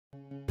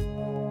Welcome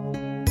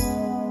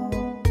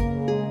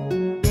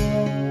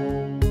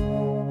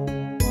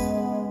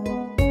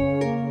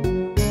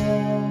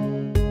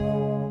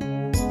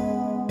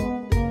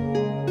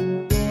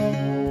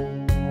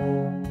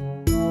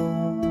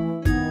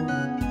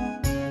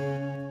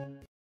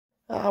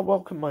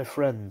my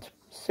friend,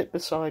 sit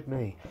beside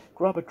me,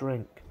 grab a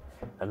drink,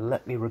 and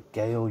let me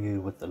regale you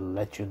with the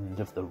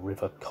legend of the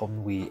river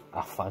Conwy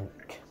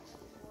Afanc.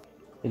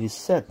 It is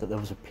said that there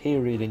was a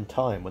period in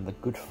time when the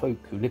good folk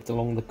who lived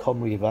along the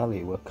Conwy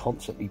Valley were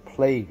constantly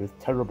plagued with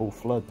terrible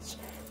floods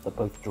that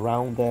both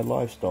drowned their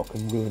livestock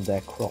and ruined their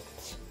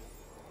crops.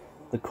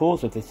 The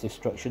cause of this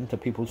destruction to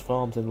people's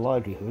farms and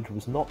livelihood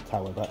was not,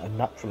 however, a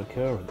natural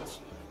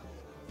occurrence.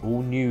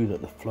 All knew that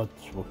the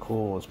floods were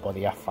caused by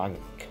the Afanc.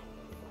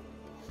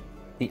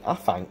 The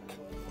Afanc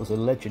was a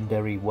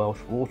legendary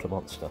Welsh water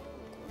monster,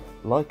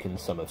 likened,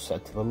 some have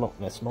said, to the Loch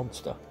Ness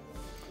Monster.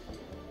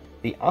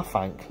 The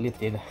Afanc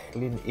lived in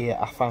Llyn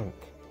Afanc,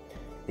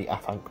 the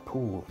Afanc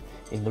pool,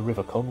 in the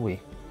River Conwy.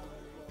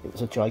 It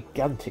was a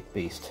gigantic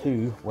beast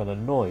who, when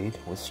annoyed,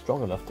 was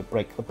strong enough to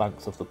break the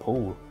banks of the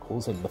pool,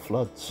 causing the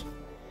floods.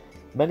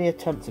 Many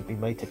attempts had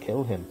been made to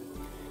kill him,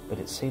 but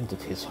it seemed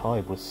that his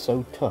hide was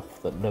so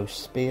tough that no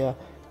spear,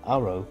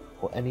 arrow,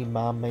 or any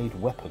man-made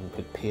weapon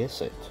could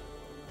pierce it.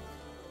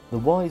 The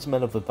wise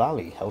men of the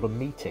valley held a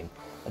meeting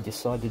and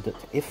decided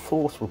that if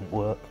force wouldn't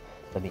work,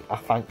 then the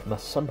Afanc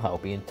must somehow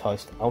be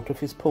enticed out of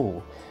his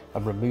pool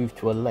and removed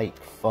to a lake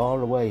far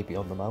away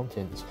beyond the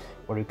mountains,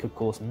 where he could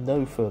cause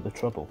no further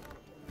trouble.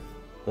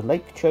 The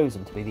lake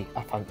chosen to be the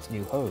Afanc's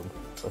new home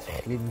was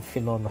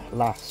Llyn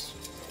Las,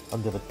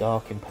 under the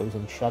dark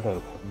imposing shadow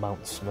of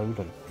Mount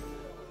Snowdon.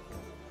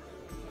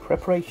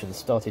 Preparations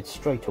started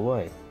straight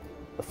away.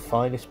 The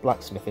finest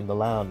blacksmith in the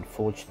land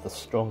forged the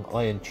strong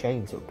iron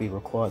chains that would be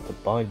required to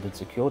bind and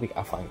secure the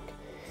Afanc,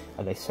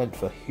 and they sent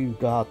for Hugh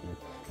Garden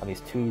and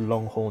his 2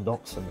 long-horned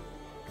oxen,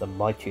 the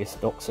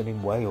mightiest oxen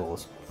in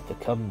Wales, to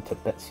come to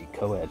Betsy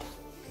Coed.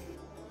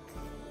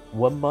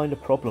 One minor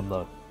problem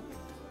though: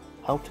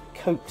 how to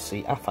coax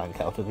the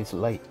Afanc out of this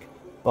lake,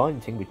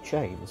 bind him with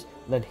chains,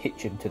 and then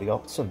hitch him to the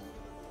oxen.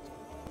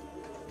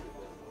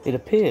 It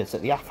appears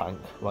that the Afanc,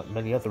 like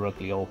many other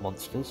ugly old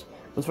monsters,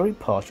 was very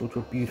partial to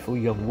a beautiful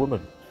young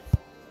woman,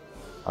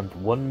 and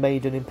one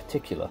maiden in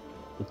particular,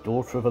 the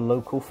daughter of a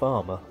local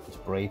farmer, was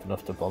brave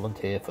enough to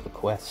volunteer for the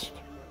quest.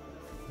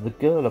 The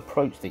girl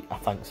approached the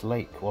Afanc's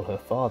lake while her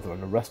father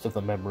and the rest of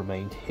the men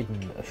remained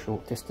hidden a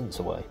short distance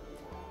away.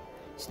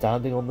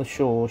 Standing on the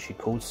shore, she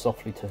called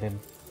softly to him.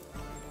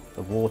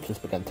 The waters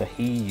began to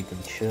heave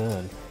and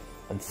churn,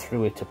 and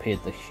through it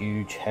appeared the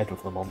huge head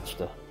of the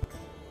monster.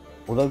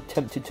 Although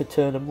tempted to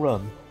turn and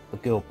run, the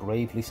girl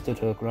bravely stood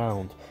her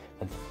ground,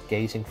 and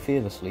gazing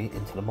fearlessly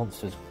into the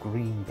monster's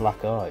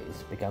green-black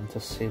eyes, began to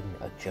sing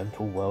a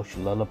gentle Welsh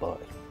lullaby.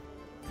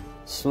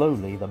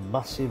 Slowly, the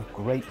massive,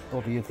 great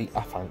body of the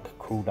Afanc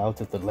crawled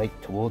out of the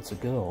lake towards the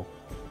girl.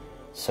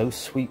 So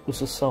sweet was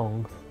the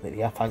song that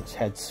the Afanc's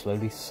head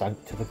slowly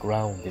sank to the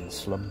ground in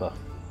slumber.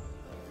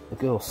 The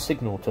girl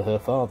signalled to her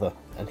father,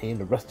 and he and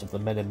the rest of the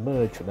men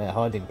emerged from their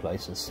hiding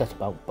place and set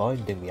about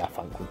binding the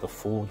Afanc with the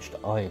forged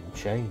iron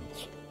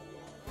chains.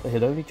 They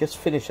had only just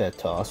finished their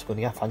task when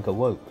the Afanc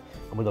awoke,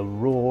 and with a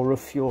roar of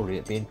fury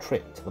at being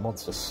tricked, the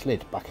monster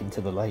slid back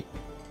into the lake.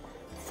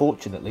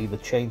 Fortunately, the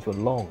chains were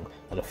long,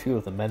 and a few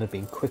of the men had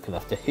been quick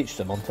enough to hitch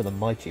them onto the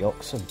mighty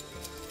oxen.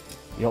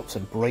 The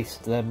oxen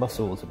braced their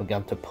muscles and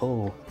began to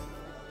pull.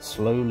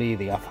 Slowly,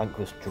 the Afanc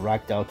was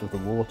dragged out of the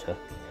water,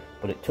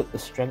 but it took the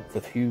strength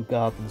of Hugh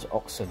Garden's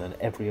oxen and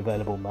every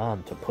available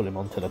man to pull him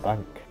onto the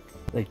bank.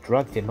 They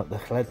dragged him up the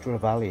Lledra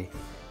Valley,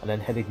 and then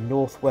headed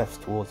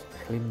northwest towards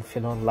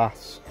Llyn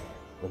Las,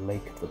 the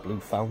Lake of the Blue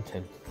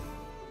Fountain.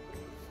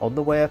 On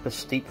the way up a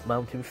steep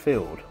mountain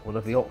field, one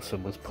of the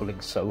oxen was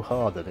pulling so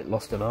hard that it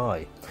lost an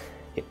eye.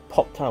 It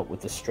popped out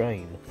with the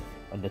strain,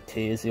 and the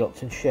tears the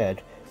oxen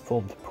shed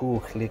formed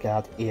Pŵl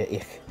Lligad I'r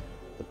Ich,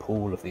 the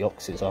pool of the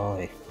ox's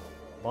eye.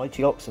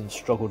 Mighty oxen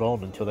struggled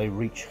on until they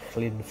reached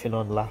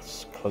Llyn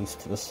Las, close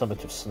to the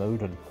summit of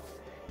Snowdon.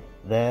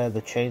 There the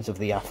chains of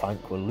the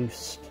Afanc were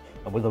loosed,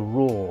 and with a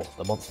roar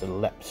the monster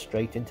leapt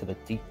straight into the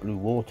deep blue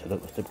water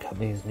that was to become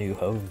his new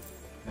home.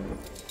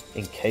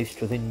 Encased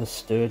within the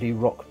sturdy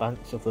rock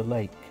banks of the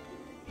lake,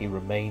 he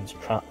remains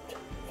trapped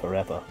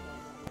forever.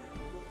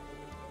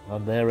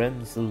 And there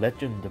ends the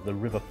legend of the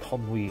River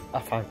Conwy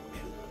Afanc.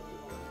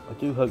 I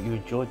do hope you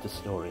enjoyed the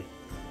story,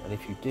 and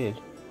if you did,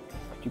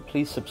 could you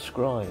please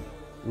subscribe,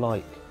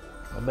 like,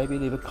 and maybe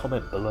leave a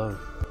comment below.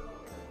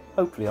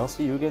 Hopefully I'll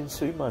see you again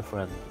soon, my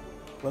friend,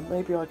 when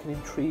maybe I can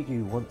intrigue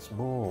you once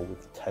more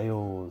with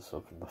tales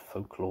of the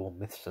folklore,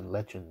 myths and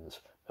legends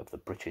of the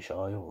British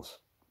Isles.